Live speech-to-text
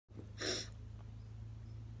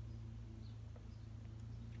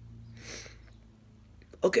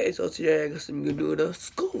Okay, so today I guess I'm gonna do a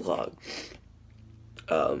school vlog.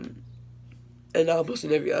 And I'm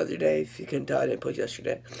posting every other day. If you couldn't tell, I didn't post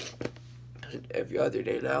yesterday. Every other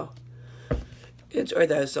day now. And sorry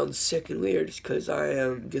that it sounds sick and weird, it's because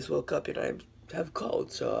I just woke up and I have a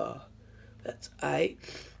cold, so that's aight.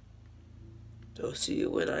 So I'll see you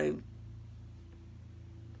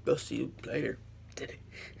later today.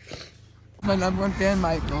 My number one fan,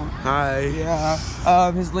 Michael. Hi.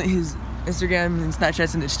 Yeah. His Instagram and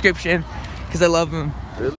Snapchat's in the description because I love him.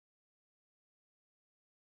 Really?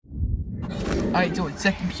 Alright, so it's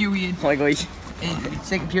second period.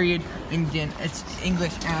 Second period, and then it's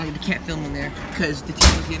English, and I can't film in there because the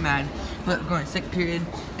teachers get mad. But we're going second period,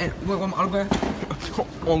 and what my autograph?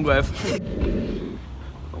 Autograph.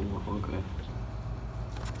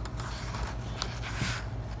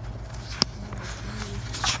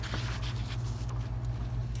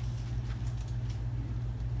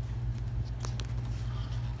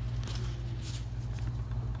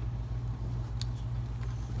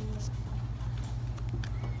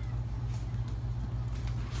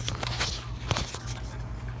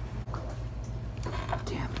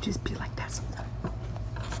 Damn, just be like that sometimes.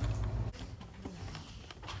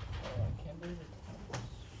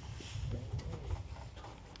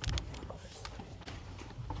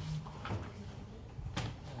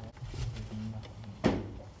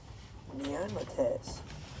 Me on my test.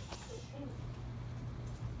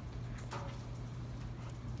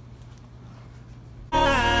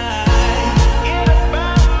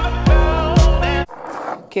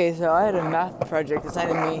 Okay, so I had a math project assigned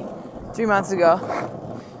to me 3 months ago,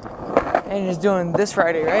 and it's doing this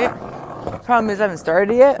Friday, right? Problem is I haven't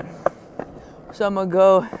started it yet, so I'm gonna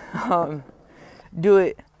go do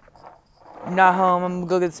it not home. I'm gonna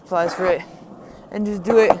go get supplies for it and just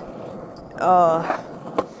do it. I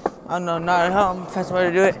don't know, not at home. That's way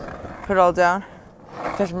to do it. Put it all down.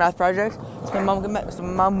 Finish math project. So my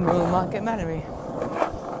mom will not get mad at me.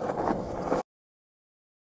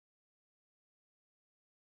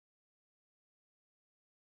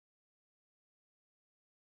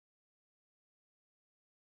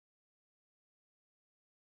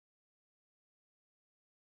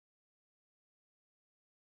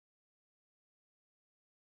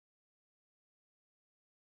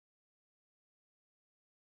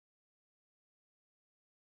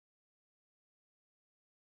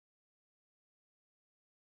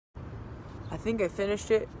 I think I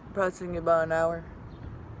finished it. Probably took me about an hour.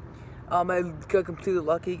 I got completely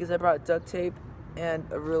lucky because I brought duct tape and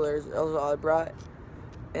a ruler. That was all I brought.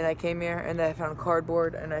 And I came here and I found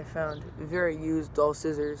cardboard and I found very used dull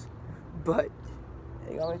scissors, but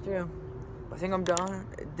it got me through. I think I'm done.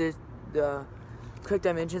 The quick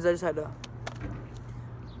dimensions, I just had to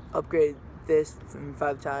upgrade this from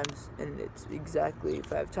 5 times, and it's exactly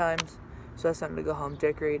 5 times. So that's time to go home,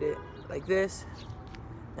 decorate it like this,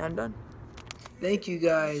 and I'm done. Thank you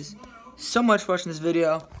guys so much for watching this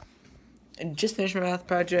video. And just finished my math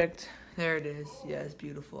project. There it is. Yeah, it's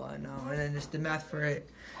beautiful, I know. And then just the math for it.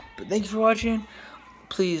 But thank you for watching.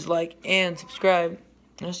 Please like and subscribe.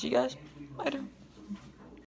 And I'll see you guys later.